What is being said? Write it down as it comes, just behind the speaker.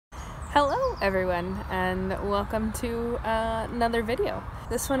Hello everyone, and welcome to another video.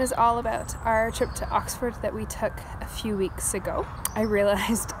 This one is all about our trip to Oxford that we took a few weeks ago. I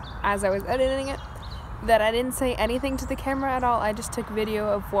realized as I was editing it that I didn't say anything to the camera at all. I just took video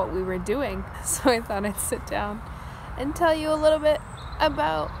of what we were doing, so I thought I'd sit down and tell you a little bit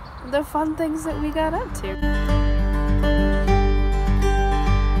about the fun things that we got up to.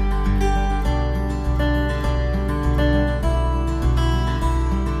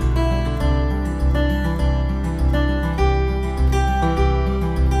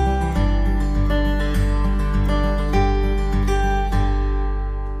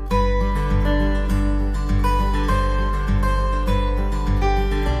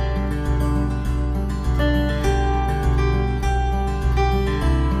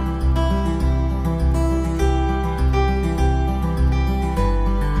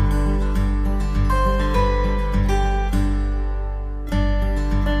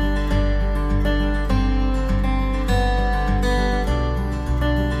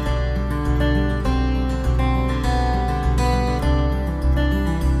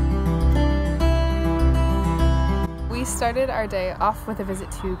 We started our day off with a visit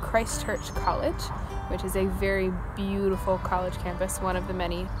to Christ Church College, which is a very beautiful college campus, one of the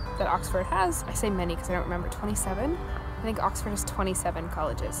many that Oxford has. I say many because I don't remember, 27? I think Oxford has 27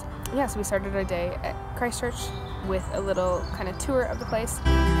 colleges. Yeah, so we started our day at Christ Church with a little kind of tour of the place.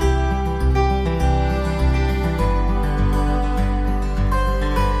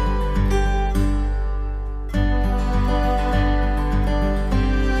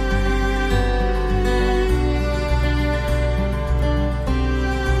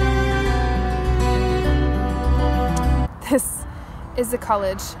 This is the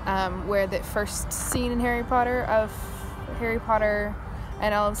college where the first scene in Harry Potter of Harry Potter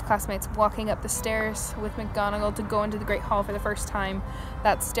and all of his classmates walking up the stairs with McGonagall to go into the Great Hall for the first time.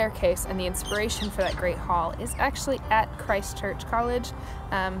 That staircase and the inspiration for that Great Hall is actually at Christ Church College,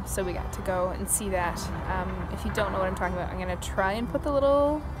 so we got to go and see that. If you don't know what I'm talking about, I'm going to try and put the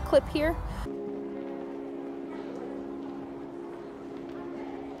little clip here.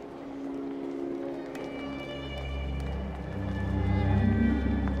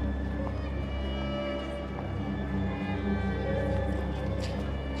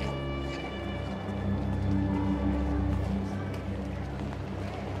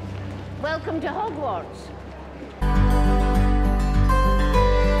 Welcome to Hogwarts.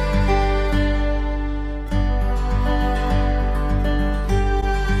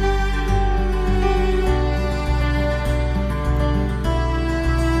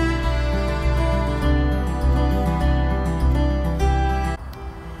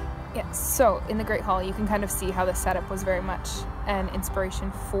 Yeah, so in the Great Hall you can kind of see how the setup was very much an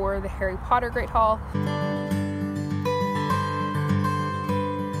inspiration for the Harry Potter Great Hall.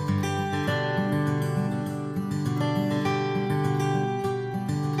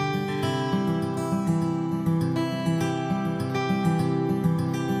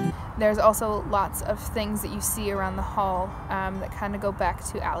 There's also lots of things that you see around the hall that kind of go back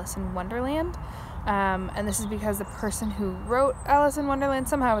to Alice in Wonderland. And this is because the person who wrote Alice in Wonderland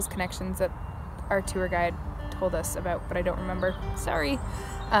somehow has connections that our tour guide told us about, but I don't remember. Sorry.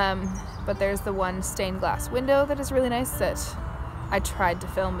 But there's the one stained glass window that is really nice that I tried to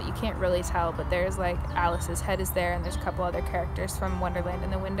film, but you can't really tell. But there's like Alice's head is there, and there's a couple other characters from Wonderland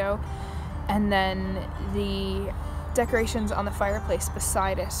in the window. And then the decorations on the fireplace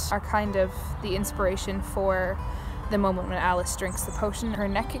beside it are kind of the inspiration for the moment when Alice drinks the potion. Her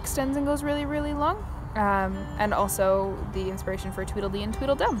neck extends and goes really, really long, and also the inspiration for Tweedledee and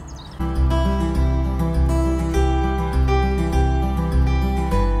Tweedledum.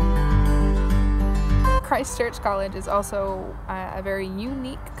 Christ Church College is also a very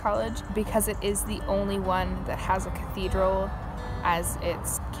unique college because it is the only one that has a cathedral as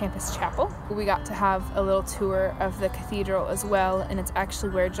its campus chapel. We got to have a little tour of the cathedral as well, and it's actually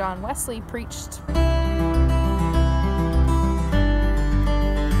where John Wesley preached.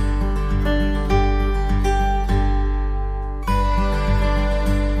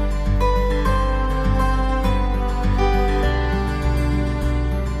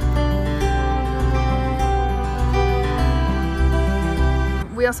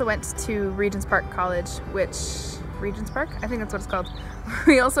 We also went to Regent's Park College, Regent's Park? I think that's what it's called.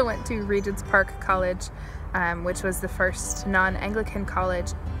 We also went to Regent's Park College, which was the first non-Anglican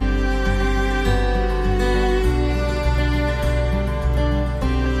college.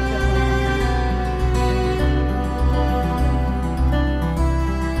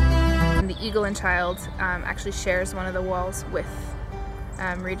 And the Eagle and Child actually shares one of the walls with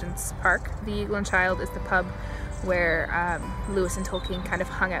Regent's Park. The Eagle and Child is the pub where Lewis and Tolkien kind of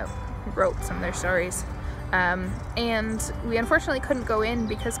hung out, wrote some of their stories. And we unfortunately couldn't go in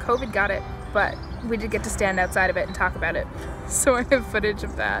because COVID got it, but we did get to stand outside of it and talk about it. So I have footage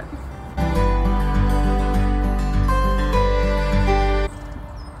of that.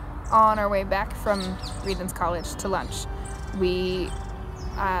 On our way back from Regent's College to lunch, we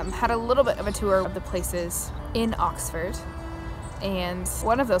had a little bit of a tour of the places in Oxford, and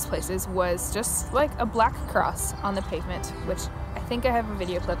one of those places was just like a black cross on the pavement, which I think I have a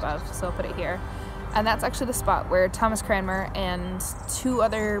video clip of, so I'll put it here. And that's actually the spot where Thomas Cranmer and 2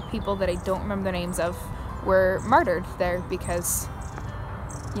 other people that I don't remember the names of were martyred there because,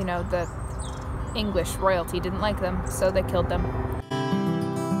 you know, the English royalty didn't like them, so they killed them.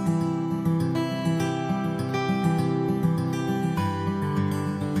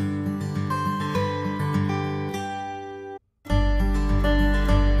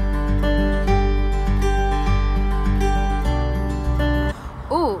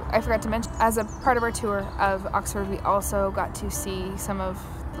 I forgot to mention, as a part of our tour of Oxford, we also got to see some of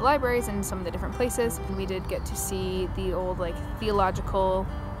the libraries and some of the different places. We did get to see the old like theological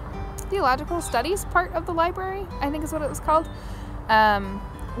studies part of the library, I think is what it was called,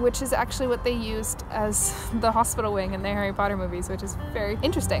 which is actually what they used as the hospital wing in the Harry Potter movies, which is very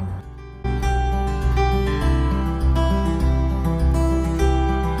interesting.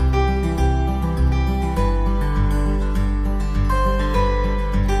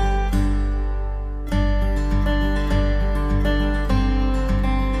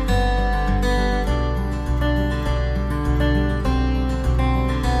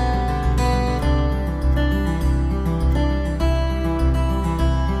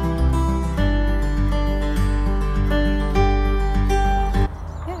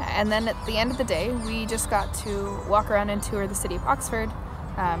 And then at the end of the day, we just got to walk around and tour the city of Oxford,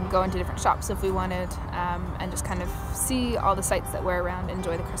 go into different shops if we wanted, and just kind of see all the sights that were around,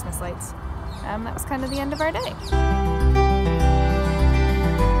 enjoy the Christmas lights. That was kind of the end of our day.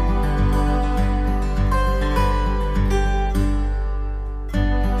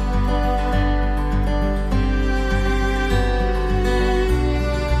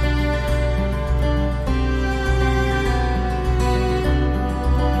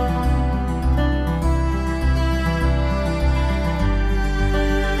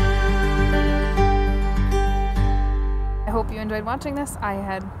 I hope you enjoyed watching this. I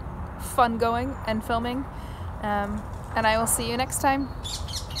had fun going and filming, and I will see you next time.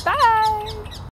 Bye!